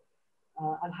sabbatical,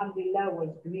 Alhamdulillah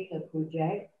was doing a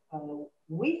project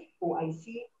with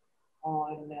OIC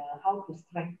on how to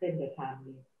strengthen the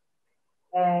family.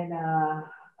 And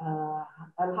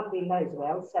Alhamdulillah as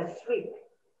well, SriDrZalehaBinti,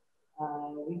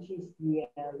 which is the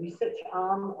research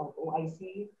arm of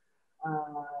OIC,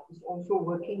 is also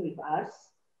working with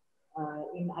us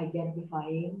in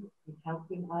identifying, in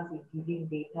helping us in giving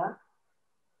data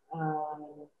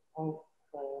of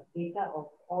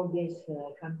all these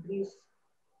countries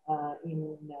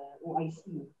in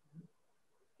OIC,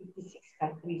 56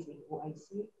 countries in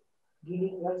OIC,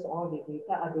 giving us all the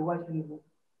data. Otherwise, we would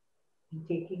be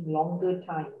taking longer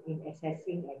time in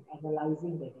assessing and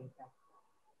analyzing the data.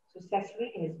 So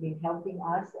SriDrZalehaBinti has been helping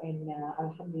us, and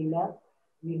Alhamdulillah,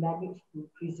 we managed to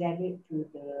present it to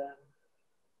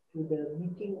the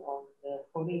meeting of the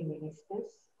foreign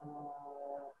ministers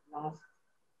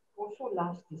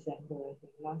last December, I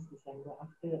think,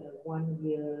 after a 1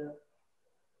 year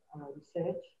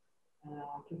research,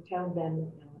 to tell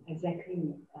them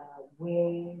exactly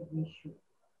where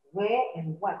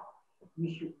and what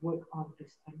we should work on to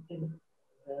strengthen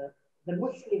the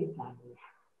Muslim family.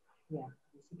 Yeah,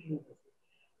 basically this.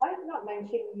 I have not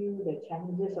mentioned you the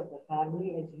challenges of the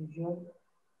family as usual.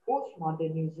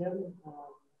 Postmodernism,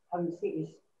 I would say, is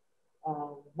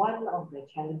one of the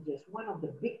challenges, one of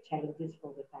the big challenges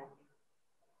for the family,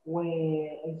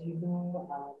 where, as you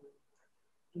know,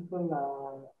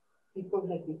 people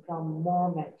have become more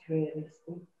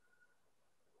materialistic,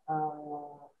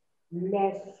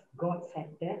 less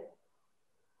God-centered,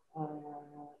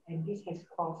 and this has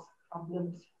caused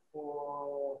problems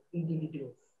for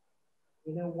individuals.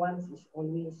 You know, once is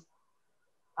always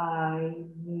I,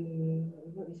 me,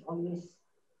 you know, it's always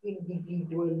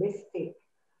individualistic.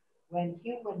 When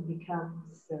human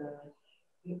becomes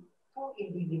too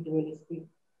individualistic,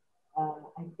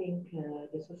 I think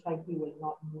the society will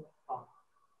not move far.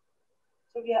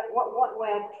 So what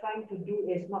we're trying to do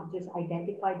is not just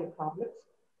identify the problems,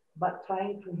 but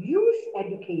trying to use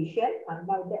education, and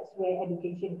now that's where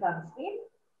education comes in,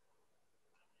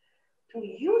 to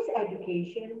use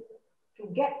education to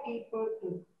get people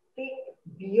to think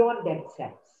beyond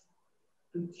themselves,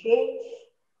 to change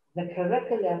the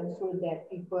curriculum so that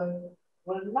people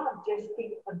will not just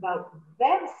think about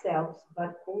themselves,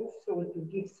 but also to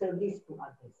give service to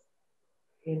others.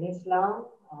 In Islam,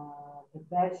 the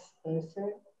best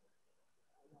person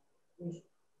is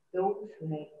those who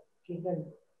have given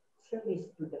service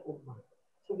to the Ummah.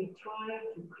 So we try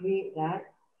to create that,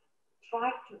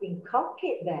 try to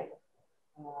inculcate that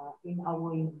in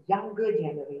our younger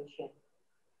generation,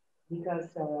 because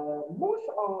most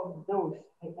of those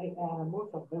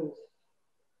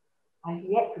I've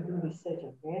yet to do research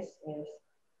on this is,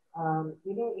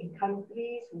 in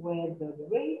countries where the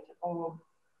rate of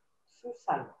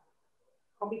suicide,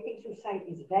 committing suicide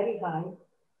is very high,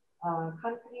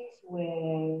 countries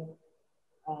where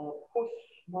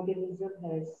postmodernism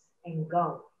has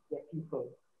engulfed their people.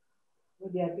 So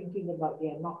they are thinking about they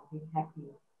are not being happy.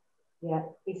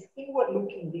 It's inward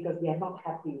looking because they are not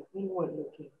happy, inward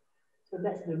looking. So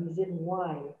that's the reason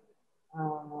why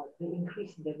they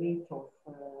increase the rate of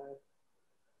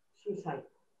suicide.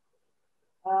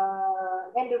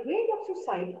 And the rate of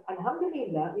suicide,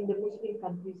 alhamdulillah, in the Muslim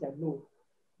countries are low.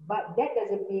 But that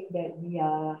doesn't mean that we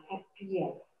are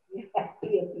happier,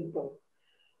 people.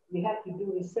 We have to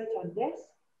do research on this.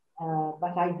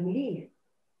 But I believe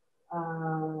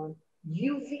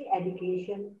using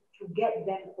education to get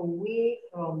them away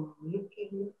from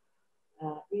looking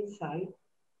inside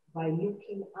by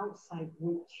looking outside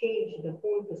will change the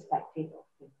whole perspective of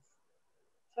things.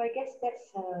 So I guess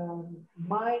that's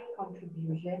my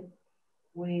contribution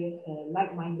with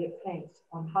like-minded friends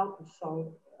on how to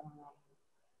solve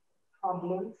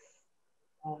problems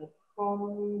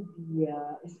from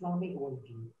the Islamic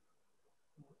worldview.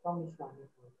 From Islamic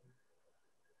worldview.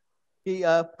 Okay,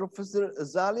 Professor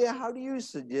Zaleha, how do you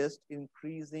suggest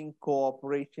increasing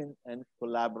cooperation and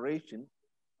collaboration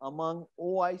among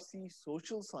OIC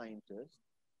social scientists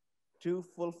to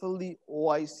fulfill the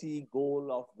OIC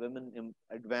goal of women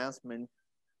advancement?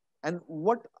 And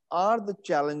what are the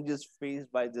challenges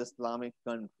faced by the Islamic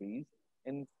countries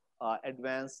in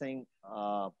advancing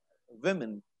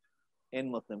women in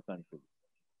Muslim countries?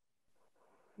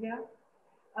 Yeah.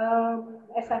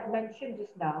 As I've mentioned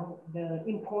just now, the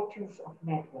importance of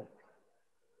network,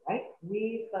 right?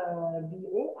 With the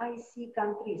OIC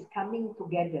countries coming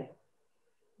together,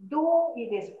 though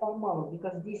it is formal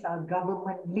because these are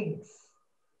government links,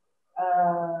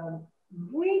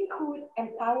 we could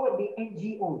empower the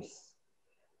NGOs,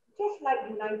 just like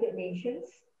United Nations.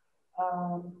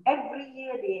 Every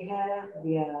year they have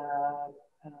their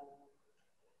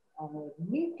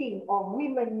meeting of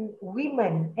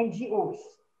women NGOs,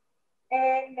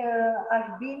 and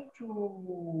I've been to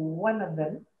one of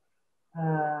them,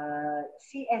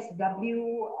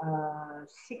 CSW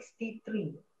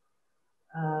 63.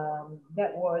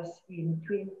 That was in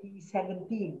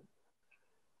 2017.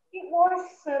 It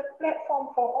was a platform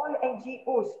for all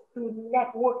NGOs to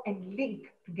network and link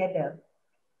together,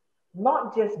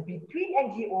 not just between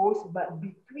NGOs, but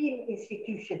between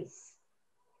institutions.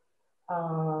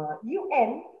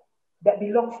 UN that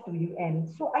belongs to UN.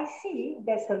 So I see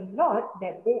there's a lot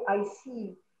that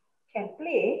OIC can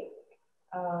play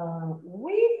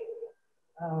with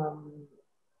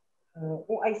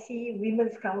OIC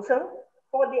Women's Council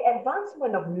for the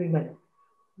advancement of women.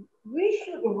 We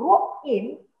should rope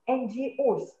in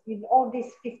NGOs in all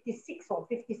these 56 or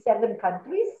 57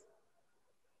 countries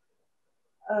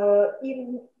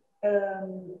in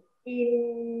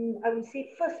I would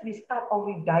say first we start off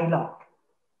with dialogue,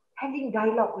 having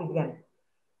dialogue with them,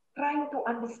 trying to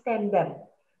understand them,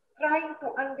 trying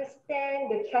to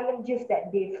understand the challenges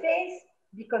that they face,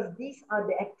 because these are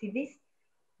the activists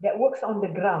that works on the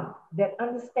ground, that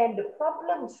understand the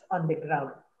problems on the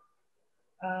ground.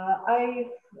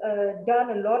 I've done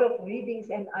a lot of readings,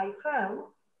 and I found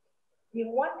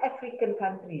in one African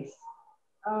countries,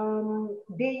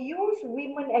 they use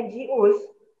women NGOs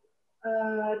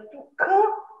to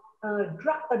curb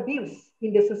drug abuse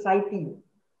in the society.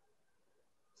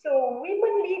 So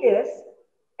women leaders,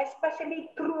 especially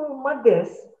true mothers,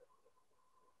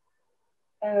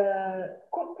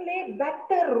 could play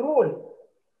better role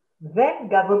than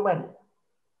government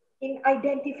in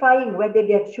identifying whether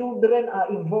their children are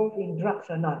involved in drugs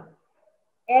or not,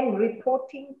 and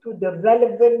reporting to the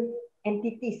relevant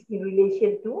entities in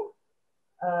relation to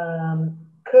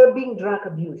curbing drug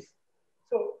abuse.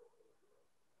 So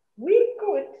we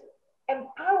could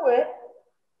empower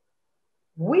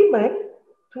women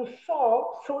to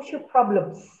solve social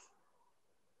problems.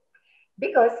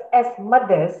 Because as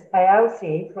mothers, I'll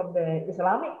say from the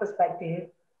Islamic perspective,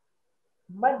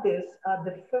 mothers are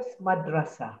the first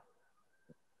madrasah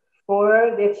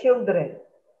for their children.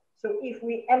 So if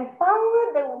we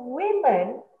empower the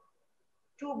women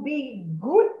to be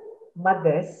good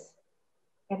mothers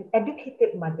and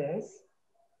educated mothers,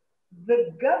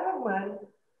 the government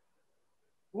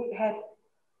would have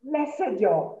lesser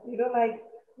job. You know, like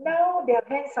now their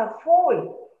hands are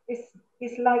full.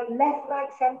 It's like left, right,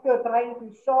 center trying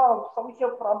to solve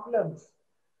social problems.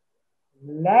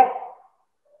 Let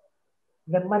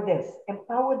the mothers,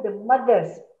 empower the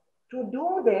mothers to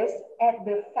do this at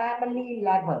the family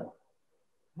level,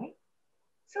 right?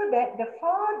 So that the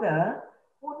father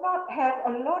will not have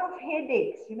a lot of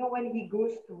headaches, you know, when he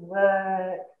goes to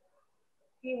work.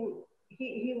 He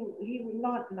would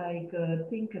not like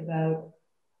think about,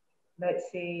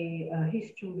 let's say,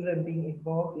 his children being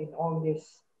involved in all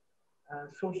these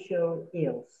social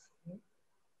ills.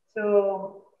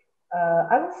 So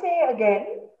I would say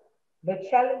again, the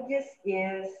challenges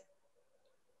is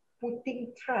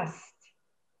putting trust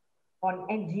on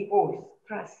NGOs,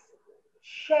 trust,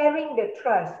 sharing the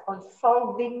trust on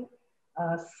solving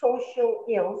social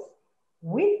ills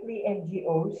with the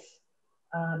NGOs,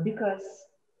 because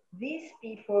these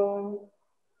people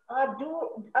are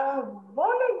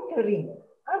volunteering.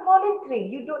 Are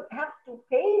volunteering. You don't have to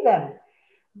pay them.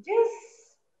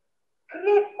 Just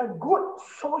create a good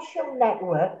social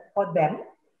network for them,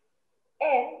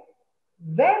 and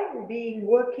them being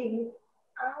working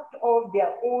out of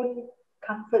their own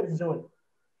comfort zone.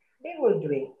 They will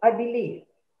do it. I believe.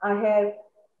 I have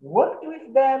worked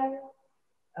with them.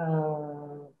 I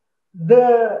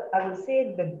will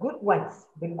say the good ones,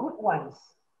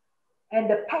 and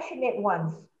the passionate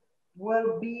ones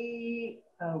will be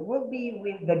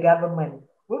with the government.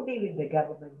 Will be with the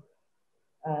government.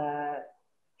 Uh,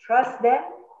 Trust them.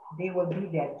 They will do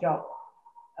their job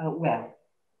well.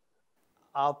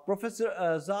 Professor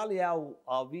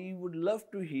Zaleha, we would love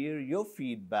to hear your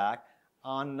feedback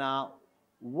on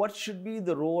what should be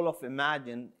the role of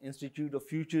Imagine Institute of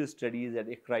Future Studies at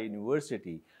Iqra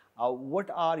University.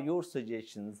 What are your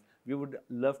suggestions? We would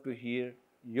love to hear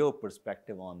your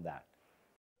perspective on that.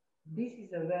 This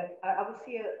is I would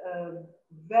say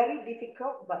very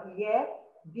difficult, but yet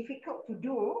difficult to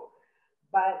do,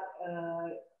 but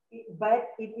but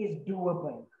it is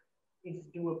doable. It's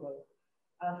doable.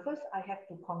 First, I have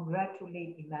to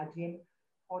congratulate Imagine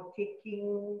for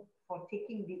taking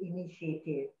the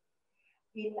initiative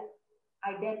in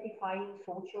identifying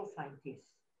social scientists,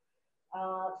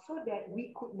 so that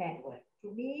we could network.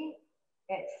 To me,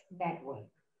 it's network.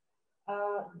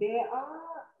 There are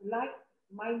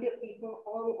like-minded people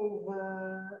all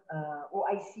over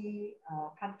OIC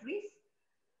countries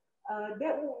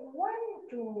that would want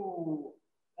to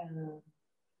uh,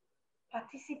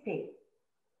 participate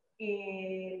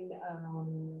in,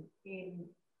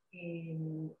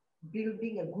 in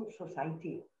building a good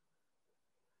society.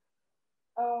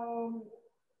 Um,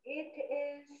 it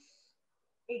is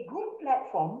a good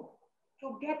platform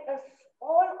to get us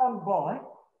all on board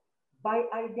by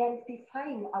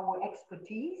identifying our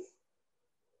expertise.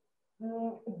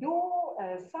 Though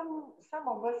some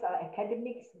of us are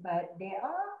academics, but there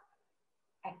are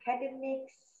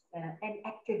academics and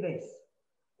activists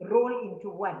roll into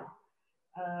one,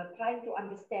 trying to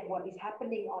understand what is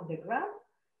happening on the ground,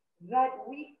 that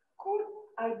we could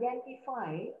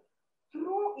identify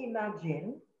through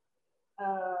Imagine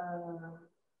uh,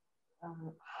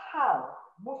 how,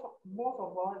 most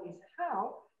of all is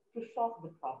how to solve the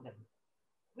problem.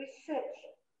 Research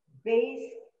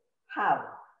based how.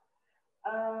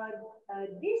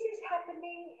 This is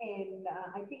happening in,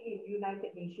 I think, in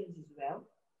United Nations as well.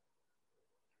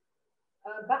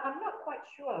 But I'm not quite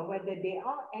sure whether there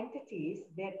are entities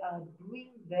that are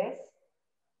doing this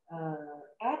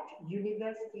at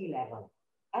university level.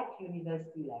 At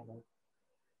university level.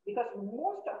 Because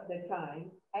most of the time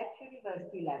at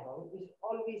university level is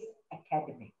always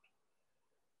academic.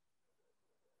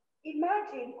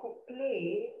 Imagine could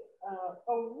play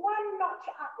a one notch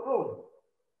up role.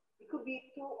 It could be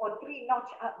 2 or 3 notch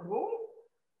up role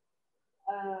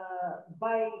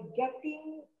by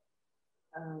getting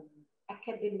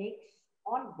academics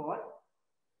on board,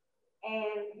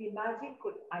 and Imagine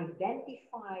could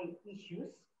identify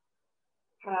issues,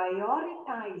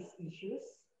 prioritize issues,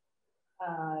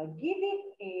 give it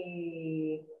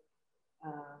a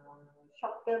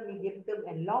short-term, medium-term,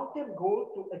 and long-term goal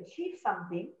to achieve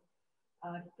something,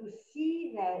 to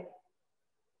see that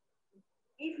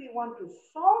if we want to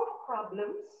solve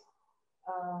problems,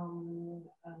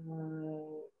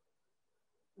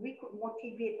 we could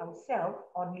motivate ourselves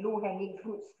on low-hanging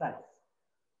fruits first.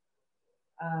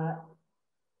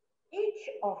 Each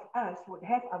of us would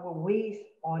have our ways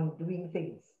on doing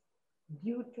things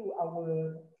due to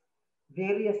our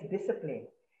various disciplines.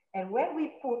 And when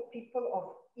we put people of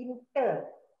inter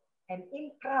and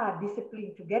intra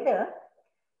discipline together,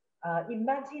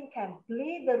 Imagine can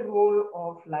play the role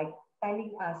of like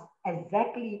telling us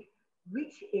exactly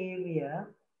which area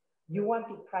you want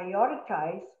to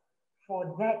prioritize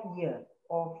for that year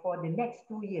or for the next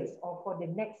 2 years or for the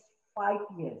next 5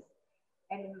 years,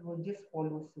 and we will just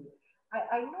follow suit.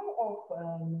 I know of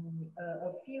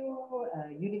a few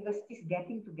universities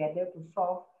getting together to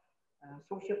solve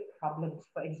social problems.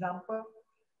 For example,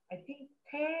 I think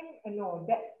 10, no,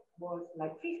 that was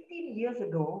like 15 years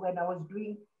ago when I was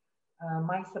doing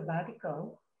my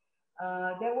sabbatical.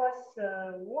 There was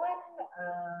one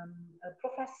a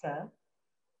professor,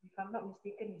 if I'm not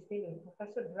mistaken, his name is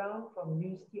Professor Brown from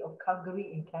University of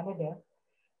Calgary in Canada,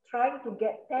 trying to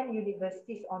get 10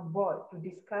 universities on board to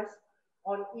discuss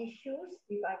on issues,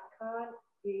 if I can't,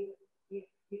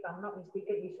 if I'm not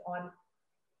mistaken, is on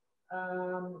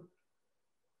um,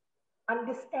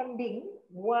 understanding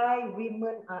why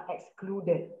women are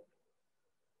excluded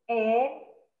and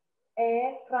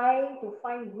trying to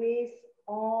find ways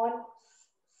on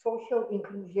social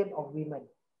inclusion of women.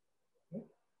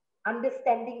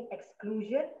 Understanding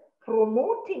exclusion,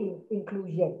 promoting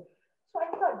inclusion. So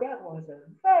I thought that was a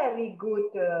very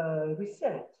good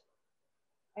research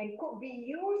and could be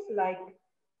used like,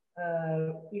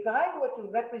 if I were to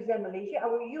represent Malaysia, I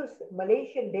will use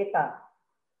Malaysian data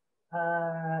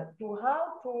to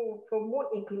how to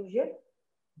promote inclusion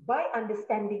by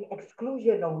understanding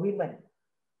exclusion of women,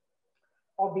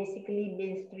 or basically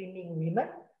mainstreaming women.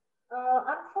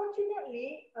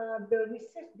 Unfortunately, the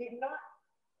research did not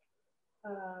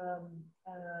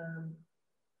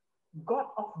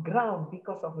got off ground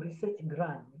because of research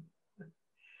grant.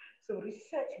 So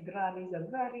research grant is a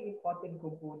very important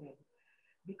component,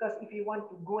 because if you want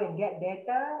to go and get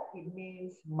data, it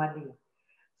means money.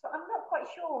 So I'm not quite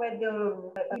sure whether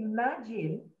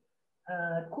Imagine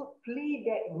could play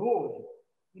that role,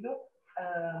 you know,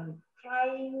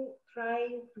 trying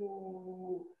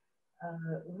to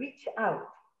reach out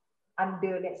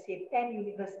under, let's say, 10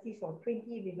 universities or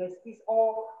 20 universities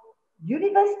or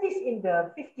universities in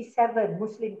the 57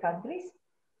 Muslim countries,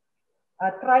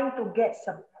 trying to get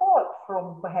support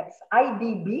from perhaps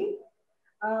IDB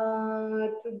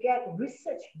to get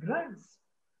research grants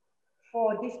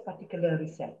for this particular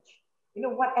research. You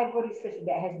know, whatever research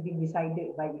that has been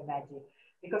decided by Imagine.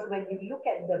 Because when you look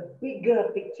at the bigger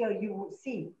picture, you would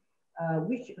see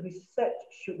which research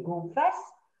should go first,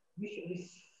 which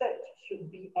research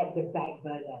should be at the back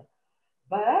burner.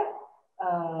 But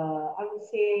I would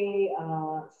say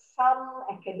some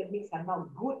academics are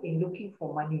not good in looking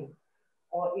for money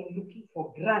or in looking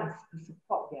for grants to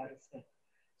support their research.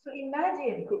 So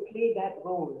Imagine could play that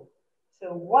role.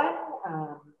 So one,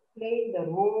 playing the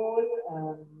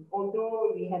role,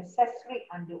 although we have SESRIC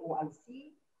under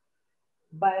OIC,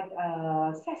 but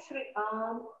SESRIC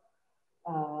arm,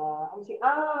 I would say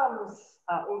arms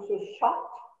are also short,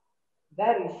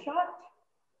 very short.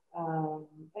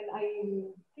 And I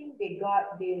think they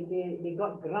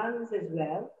got grants as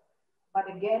well, but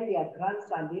again their grants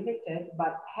are limited.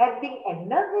 But having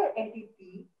another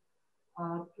entity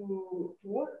to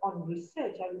work on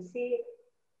research, I would say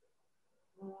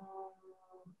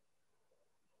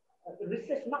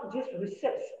research, not just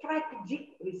research, strategic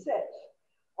research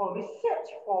or research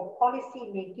for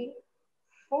policy making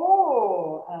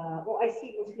for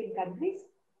OIC Muslim countries.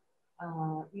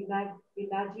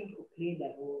 Imagine could play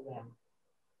that role well.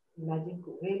 Imagine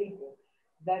could really do.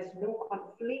 There's no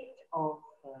conflict of,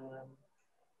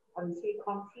 I would say,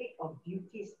 conflict of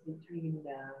duties between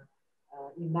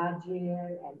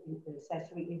Imagine and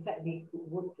SESRIC. In fact, they could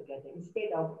work together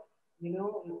instead of, you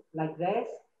know, like this.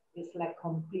 It's like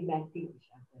complementing each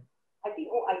other. I think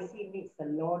OIC needs a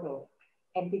lot of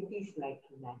entities like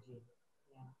Imagine.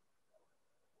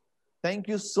 Thank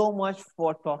you so much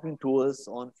for talking to us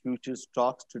on Futures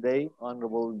Talks today,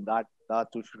 Honorable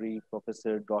Dato Sri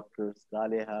Professor Dr.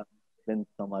 Zaleha Binti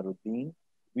Kamaruddin.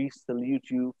 We salute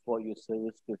you for your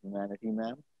service to humanity,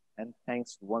 ma'am, and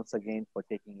thanks once again for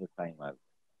taking your time out.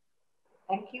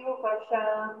 Thank you,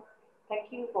 Prashant. Thank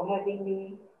you for having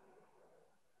me.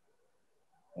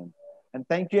 And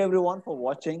thank you everyone for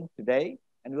watching today.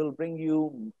 And we'll bring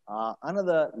you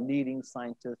another leading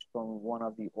scientist from one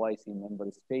of the OIC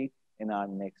member states in our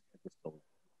next episode.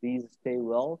 Please stay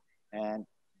well and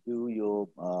do your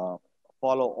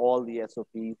follow all the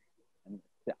SOPs and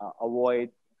avoid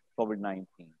COVID-19.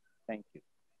 Thank you.